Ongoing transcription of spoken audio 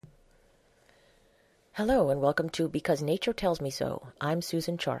Hello and welcome to Because Nature Tells Me So. I'm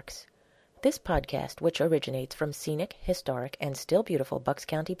Susan Charks. This podcast, which originates from scenic, historic, and still beautiful Bucks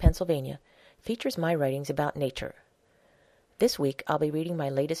County, Pennsylvania, features my writings about nature. This week I'll be reading my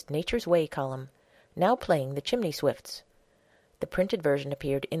latest Nature's Way column, now playing The Chimney Swifts. The printed version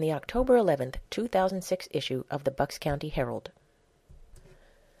appeared in the October 11th, 2006 issue of the Bucks County Herald.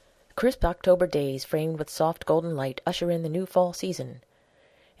 Crisp October days framed with soft golden light usher in the new fall season.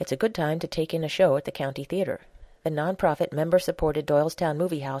 It's a good time to take in a show at the County Theater. The nonprofit, member-supported Doylestown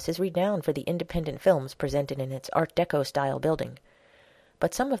Movie House is renowned for the independent films presented in its Art Deco-style building.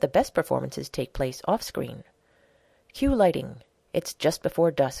 But some of the best performances take place off-screen. Cue lighting. It's just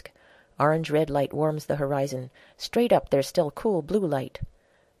before dusk. Orange-red light warms the horizon. Straight up there's still cool blue light.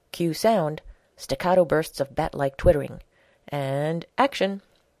 Cue sound. Staccato bursts of bat-like twittering. And action.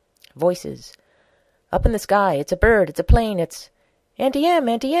 Voices. Up in the sky, it's a bird, it's a plane, it's... Auntie M,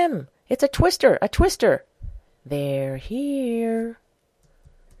 Auntie M, it's a twister, a twister. They're here.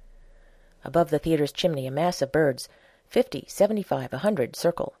 Above the theater's chimney, a mass of birds, 50, 75, 100,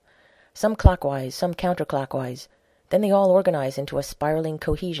 circle. Some clockwise, some counterclockwise. Then they all organize into a spiraling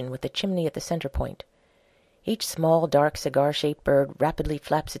cohesion with the chimney at the center point. Each small, dark, cigar-shaped bird rapidly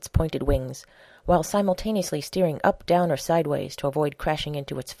flaps its pointed wings, while simultaneously steering up, down, or sideways to avoid crashing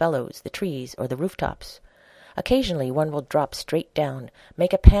into its fellows, the trees, or the rooftops. Occasionally one will drop straight down,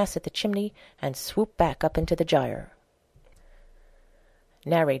 make a pass at the chimney, and swoop back up into the gyre.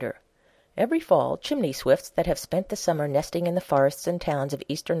 Narrator. Every fall, chimney swifts that have spent the summer nesting in the forests and towns of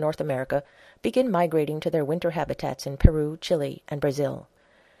eastern North America begin migrating to their winter habitats in Peru, Chile, and Brazil.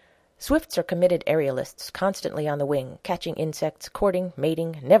 Swifts are committed aerialists, constantly on the wing, catching insects, courting,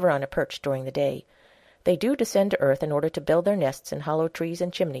 mating, never on a perch during the day. They do descend to earth in order to build their nests in hollow trees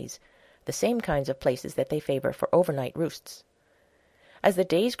and chimneys, the same kinds of places that they favor for overnight roosts. As the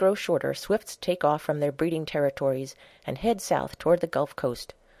days grow shorter, swifts take off from their breeding territories and head south toward the Gulf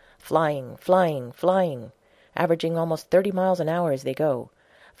Coast, flying, flying, flying, averaging almost 30 miles an hour as they go,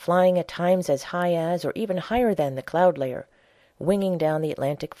 flying at times as high as or even higher than the cloud layer, winging down the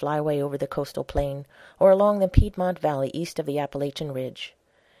Atlantic flyway over the coastal plain or along the Piedmont Valley east of the Appalachian Ridge.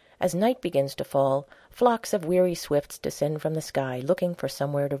 As night begins to fall, flocks of weary swifts descend from the sky looking for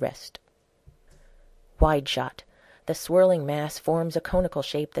somewhere to rest. Wide shot. The swirling mass forms a conical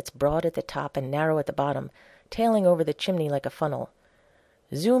shape that's broad at the top and narrow at the bottom, tailing over the chimney like a funnel.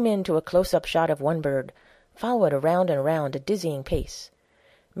 Zoom in to a close-up shot of one bird. Follow it around and around at dizzying pace.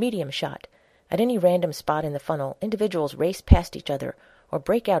 Medium shot. At any random spot in the funnel, individuals race past each other or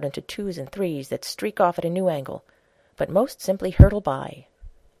break out into twos and threes that streak off at a new angle, but most simply hurtle by.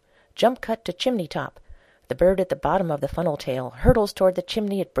 Jump cut to chimney top. The bird at the bottom of the funnel tail hurtles toward the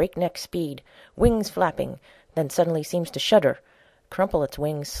chimney at breakneck speed, wings flapping, then suddenly seems to shudder, crumple its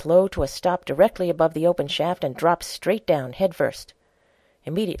wings slow to a stop directly above the open shaft, and drops straight down, head first.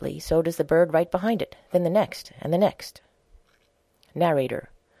 Immediately, so does the bird right behind it, then the next, and the next. Narrator.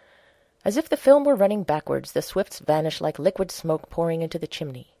 As if the film were running backwards, the swifts vanish like liquid smoke pouring into the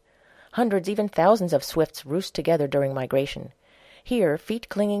chimney. Hundreds, even thousands of swifts roost together during migration. Here, feet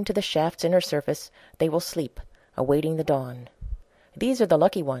clinging to the shaft's inner surface, they will sleep, awaiting the dawn. These are the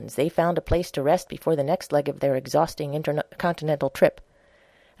lucky ones. They found a place to rest before the next leg of their exhausting intercontinental trip.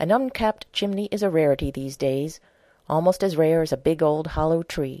 An uncapped chimney is a rarity these days, almost as rare as a big old hollow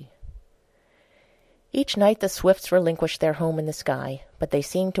tree. Each night the swifts relinquish their home in the sky, but they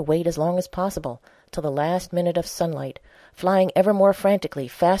seem to wait as long as possible, till the last minute of sunlight, flying ever more frantically,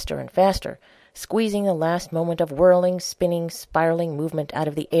 faster and faster, squeezing the last moment of whirling, spinning, spiraling movement out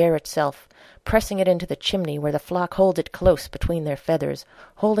of the air itself, pressing it into the chimney where the flock holds it close between their feathers,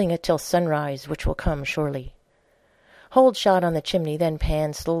 holding it till sunrise, which will come surely. Hold shot on the chimney, then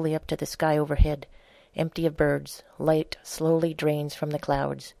pan slowly up to the sky overhead, empty of birds. Light slowly drains from the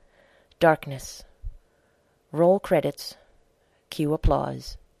clouds. Darkness. Roll credits. Cue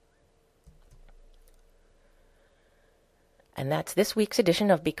applause. And that's this week's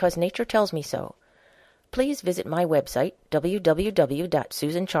edition of Because Nature Tells Me So. Please visit my website,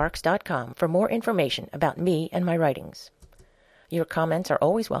 www.susancharks.com, for more information about me and my writings. Your comments are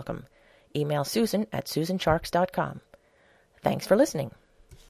always welcome. Email Susan at susancharks.com. Thanks for listening.